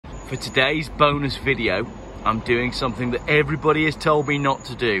For today's bonus video, I'm doing something that everybody has told me not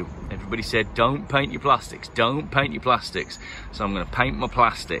to do. Everybody said, don't paint your plastics, don't paint your plastics. So I'm gonna paint my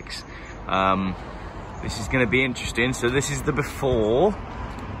plastics. This is gonna be interesting. So this is the before,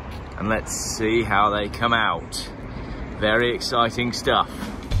 and let's see how they come out. Very exciting stuff.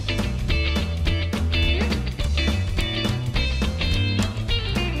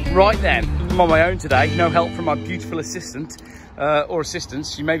 Right then, I'm on my own today, no help from my beautiful assistant. Or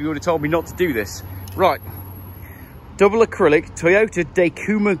assistants, she maybe would have told me not to do this. Right, double acrylic Toyota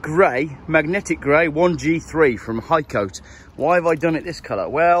Dakuma Grey, magnetic grey 1G3 from Highcoat. Why have I done it this colour?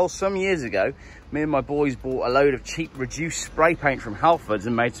 Well, some years ago, me and my boys bought a load of cheap reduced spray paint from Halfords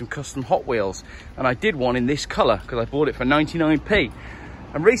and made some custom Hot Wheels. And I did one in this colour because I bought it for 99p.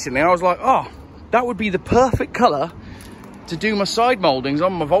 And recently I was like, oh, that would be the perfect colour to do my side mouldings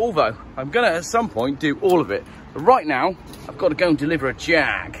on my Volvo. I'm gonna at some point do all of it. But right now, I've got to go and deliver a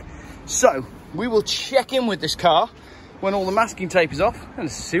Jag. So, we will check in with this car when all the masking tape is off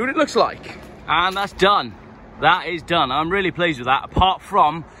and see what it looks like. And that's done. That is done. I'm really pleased with that, apart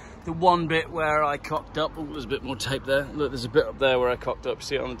from the one bit where I cocked up. Oh, there's a bit more tape there. Look, there's a bit up there where I cocked up.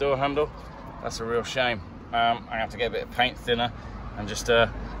 See it on the door handle? That's a real shame. I have to get a bit of paint thinner and just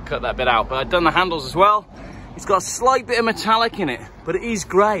cut that bit out. But I've done the handles as well. It's got a slight bit of metallic in it, but it is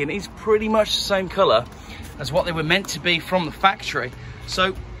grey and it is pretty much the same colour as what they were meant to be from the factory.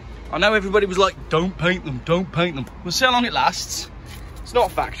 So I know everybody was like, don't paint them, don't paint them. We'll see how long it lasts. It's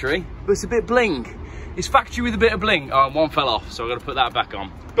not factory, but it's a bit bling. It's factory with a bit of bling. Oh, one fell off, so I've got to put that back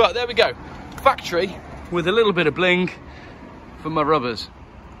on. But there we go. Factory with a little bit of bling for my rubbers.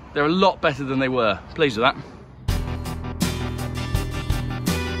 They're a lot better than they were. Pleased with that.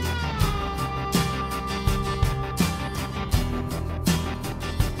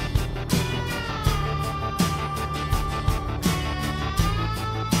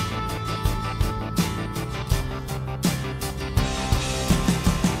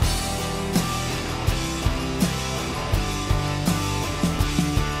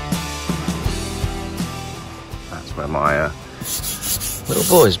 Where my little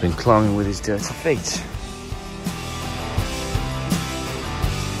boy's been climbing with his dirty feet.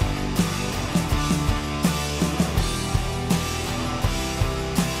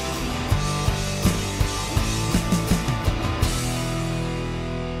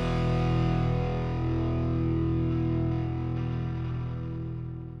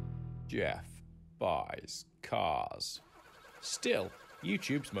 Geoff buys cars. Still,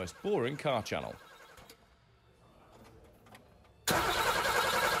 YouTube's most boring car channel.